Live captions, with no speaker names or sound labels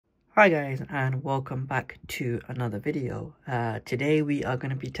Hi guys, and welcome back to another video. Today we are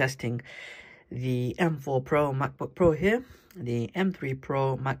going to be testing the M4 Pro MacBook Pro here, the M3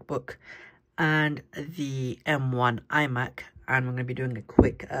 Pro MacBook, and the M1 iMac, and we're going to be doing a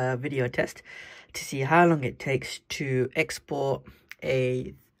quick video test to see how long it takes to export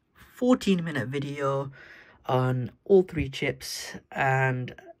a 14-minute video on all three chips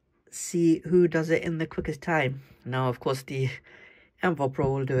and see who does it in the quickest time. Now, of course, the M4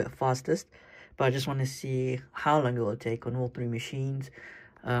 Pro will do it fastest, but I just want to see how long it will take on all three machines.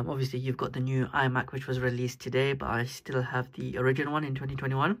 Obviously, you've got the new iMac, which was released today, but I still have the original one in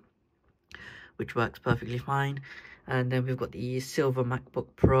 2021, which works perfectly fine. And then we've got the silver MacBook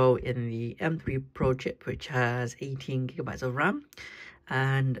Pro in the M3 Pro chip, which has 18 gigabytes of RAM.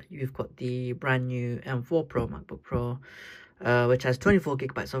 And you've got the brand new M4 Pro MacBook Pro, which has 24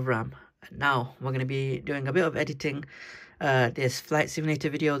 gigabytes of RAM. Now, we're going to be doing a bit of editing this flight simulator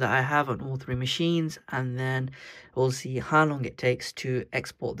video that I have on all three machines, and then we'll see how long it takes to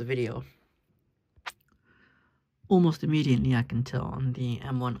export the video. Almost immediately I can tell on the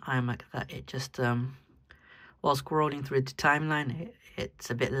M1 iMac that it just, while scrolling through the timeline,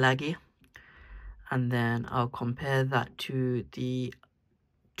 it's a bit laggy. And then I'll compare that to the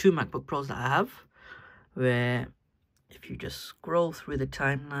two MacBook Pros that I have, where if you just scroll through the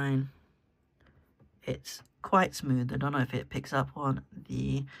timeline, it's quite smooth. I don't know if it picks up on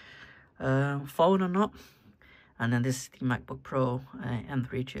the phone or not. And then this is the MacBook Pro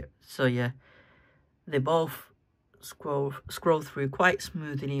M3 chip. So yeah, they both scroll through quite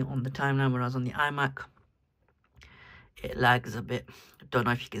smoothly on the timeline, whereas on the iMac it lags a bit. I don't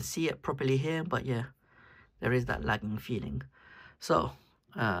know if you can see it properly here, but yeah, there is that lagging feeling. So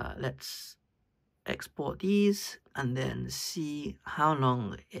let's export these and then see how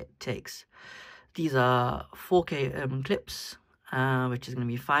long it takes. These are 4K clips, which is going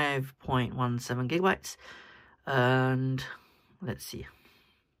to be 5.17 gigabytes. And let's see.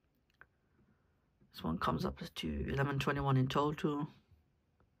 This one comes up to 1121 in total.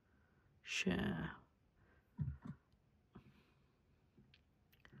 Share.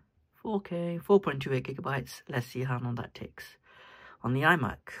 4K, 4.28 gigabytes. Let's see how long that takes on the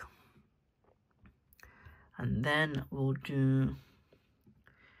iMac. And then we'll do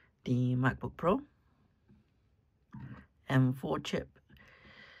the MacBook Pro M4 chip,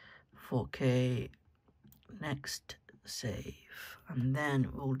 4K, next, save, and then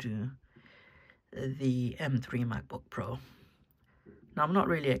we'll do the M3 MacBook Pro. Now, I'm not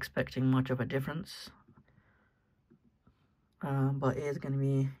really expecting much of a difference, but it is going to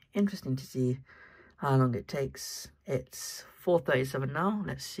be interesting to see how long it takes. It's 4:37 now.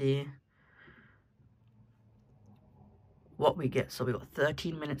 Let's see what we get. So we got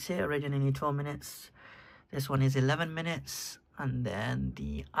 13 minutes here, originally 12 minutes. This one is 11 minutes, and then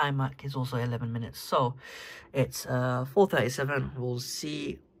the iMac is also 11 minutes. So it's 4:37. We'll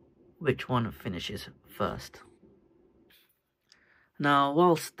see which one finishes first. Now,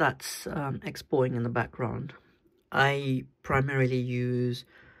 whilst that's exporting in the background, I primarily use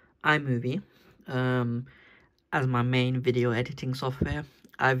iMovie as my main video editing software.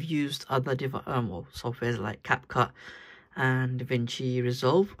 I've used other softwares like CapCut and DaVinci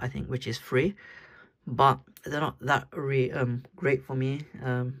Resolve, I think, which is free, but they're not that great for me.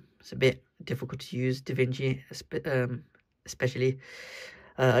 It's a bit difficult to use. DaVinci, especially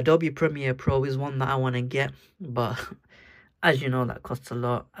Adobe Premiere Pro is one that I want to get, but as you know, that costs a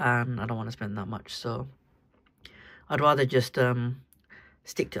lot and I don't want to spend that much, so I'd rather just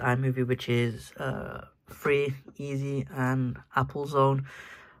stick to iMovie, which is free, easy, and Apple's own.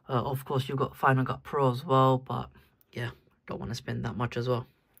 Of course, you've got Final Cut Pro as well, but yeah, don't want to spend that much as well.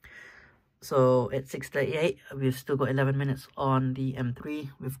 So it's 6:38. We've still got 11 minutes on the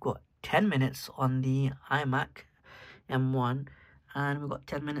M3. We've got 10 minutes on the iMac M1, and we've got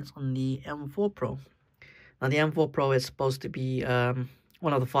 10 minutes on the M4 Pro. Now, the M4 Pro is supposed to be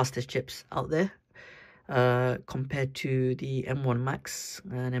one of the fastest chips out there. Compared to the M1 Max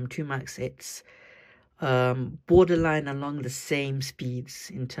and M2 Max, it's borderline along the same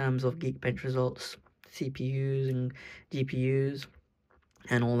speeds in terms of Geekbench results, CPUs and GPUs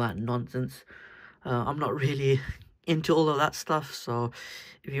and all that nonsense. I'm not really into all of that stuff, so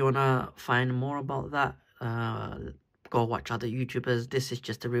if you want to find more about that, go watch other YouTubers. This is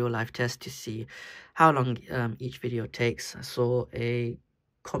just a real life test to see how long each video takes. I saw a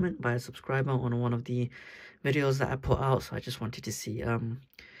comment by a subscriber on one of the videos that I put out, so I just wanted to see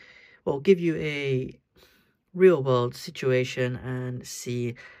well, give you a real world situation and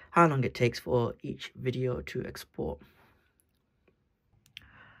see how long it takes for each video to export.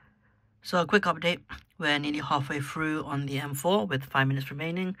 So a quick update, we're nearly halfway through on the M4 with 5 minutes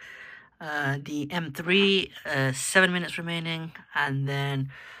remaining. The M3, 7 minutes remaining, and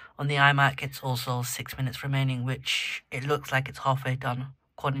then on the iMac it's also 6 minutes remaining, which it looks like it's halfway done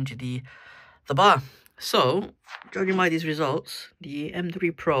according to the bar. So, judging by these results, the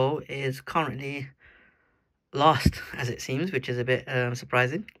M3 Pro is currently last, as it seems, which is a bit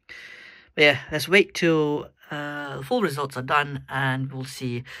surprising. But yeah, let's wait till the full results are done and we'll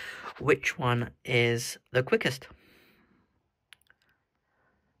see which one is the quickest.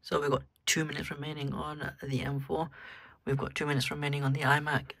 So we've got 2 minutes remaining on the M4, we've got 2 minutes remaining on the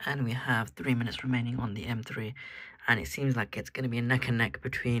iMac, and we have 3 minutes remaining on the M3. And it seems like it's going to be neck and neck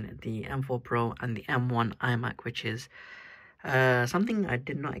between the M4 Pro and the M1 iMac, which is something I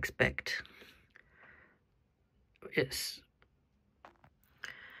did not expect. Yes.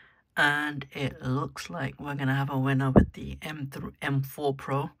 And it looks like we're going to have a winner with the M4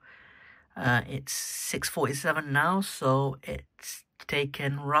 Pro. It's 6:47 now, so it's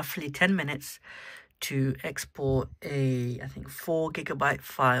taken roughly 10 minutes to export a, I think, 4GB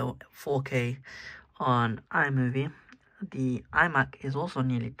file, 4K, on iMovie. The iMac is also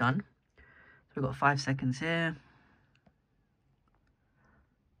nearly done. So we've got 5 seconds here.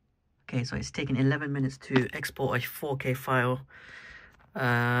 Okay, so it's taken 11 minutes to export a 4K file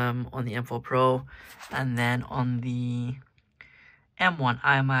on the M4 Pro, and then on the M1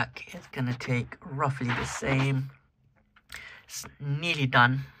 iMac it's gonna take roughly the same. It's nearly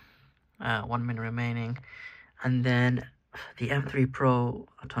done. 1 minute remaining, and then the M3 Pro,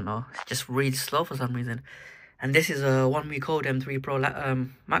 I don't know, it's just really slow for some reason. And this is a 1 week old M3 Pro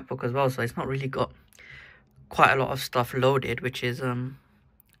MacBook as well, so it's not really got quite a lot of stuff loaded, which is a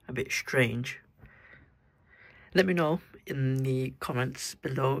bit strange. Let me know in the comments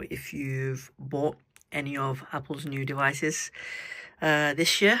below if you've bought any of Apple's new devices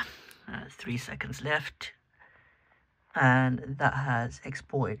this year. 3 seconds left, and that has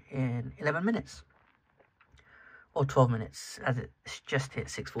exported in 11 minutes. Or 12 minutes, as it's just hit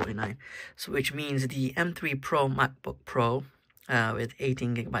 6:49. So which means the M3 Pro MacBook Pro with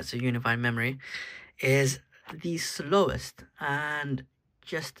 18GB of unified memory is the slowest. And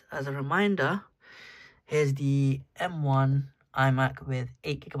just as a reminder, here's the M1 iMac with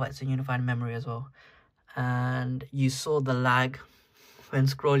 8GB of unified memory as well. And you saw the lag when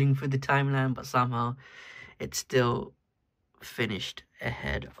scrolling through the timeline, but somehow it still finished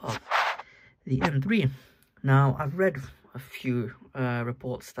ahead of the M3. Now, I've read a few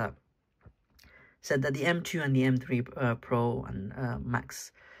reports that said that the M2 and the M3 Pro and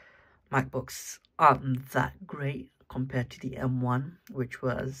MacBooks aren't that great compared to the M1, which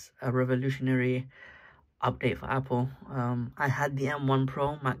was a revolutionary update for Apple. I had the M1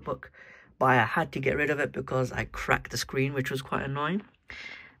 Pro MacBook, but I had to get rid of it because I cracked the screen, which was quite annoying.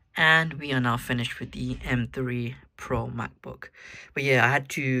 And we are now finished with the M3 Pro MacBook. But yeah, I had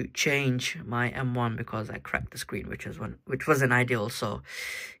to change my M1 because I cracked the screen, which wasn't ideal. So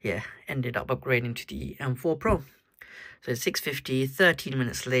yeah, ended up upgrading to the M4 Pro. So it's 6:50, 13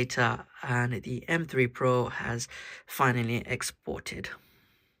 minutes later, and the M3 Pro has finally exported.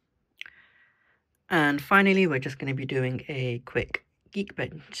 And finally, we're just going to be doing a quick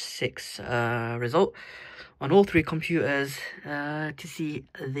Geekbench 6 result on all 3 computers to see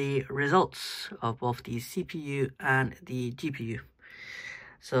the results of both the CPU and the GPU.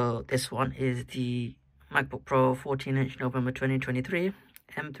 So this one is the MacBook Pro 14-inch November 2023,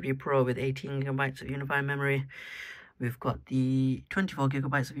 M3 Pro with 18GB of unified memory. We've got the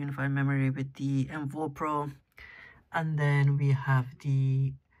 24GB of unified memory with the M4 Pro, and then we have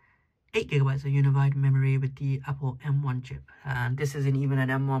the 8GB of unified memory with the Apple M1 chip. And this isn't even an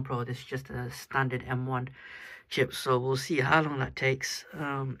M1 Pro, this is just a standard M1 chip, so we'll see how long that takes.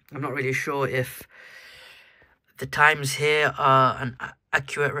 I'm not really sure if the times here are an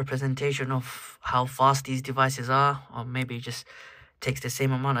accurate representation of how fast these devices are, or maybe it just takes the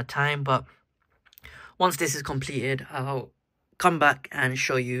same amount of time. But once this is completed, I'll come back and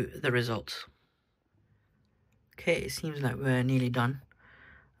show you the results. Okay, it seems like we're nearly done.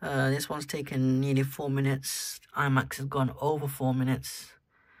 This one's taken nearly 4 minutes. iMac has gone over 4 minutes.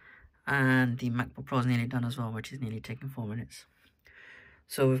 And the MacBook Pro is nearly done as well, which is nearly taking 4 minutes.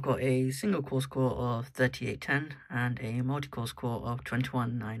 So we've got a single core score of 3810 and a multi-core score of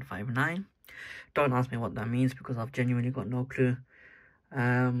 21959. Don't ask me what that means because I've genuinely got no clue.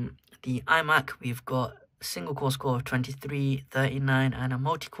 The iMac, we've got a single core score of 2339 and a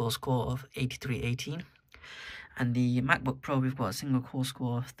multi-core score of 8318. And the MacBook Pro, we've got a single core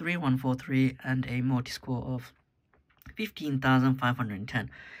score of 3143 and a multi-score of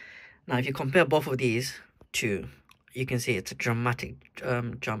 15,510. Now, if you compare both of these to you can see it's a dramatic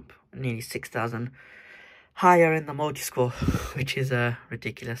jump, nearly 6,000 higher in the multi-score, which is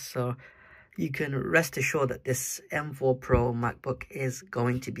ridiculous. So you can rest assured that this M4 Pro MacBook is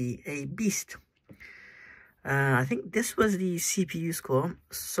going to be a beast. I think this was the CPU score,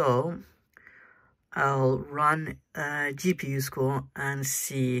 so I'll run GPU score and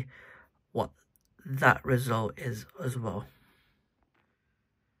see what that result is as well.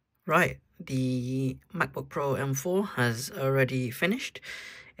 Right, the MacBook Pro M4 has already finished.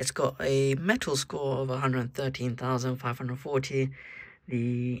 It's got a metal score of 113,540.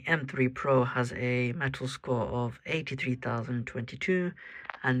 The M3 Pro has a metal score of 83,022,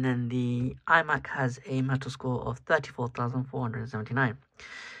 and then the iMac has a metal score of 34,479.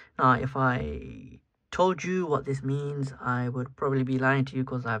 Now, if I told you what this means, I would probably be lying to you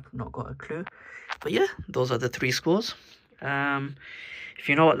because I've not got a clue. But yeah, those are the three scores. If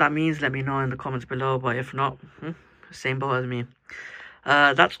you know what that means, let me know in the comments below. But if not, same boat as me.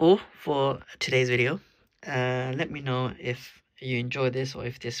 That's all for today's video. Let me know if you enjoyed this, or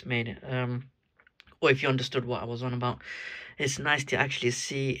if this made it, or if you understood what I was on about. It's nice to actually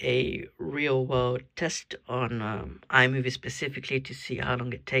see a real world test on iMovie specifically, to see how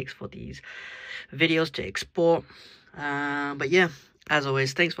long it takes for these videos to export. But yeah, as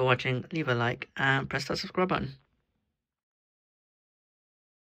always, thanks for watching. Leave a like and press that subscribe button.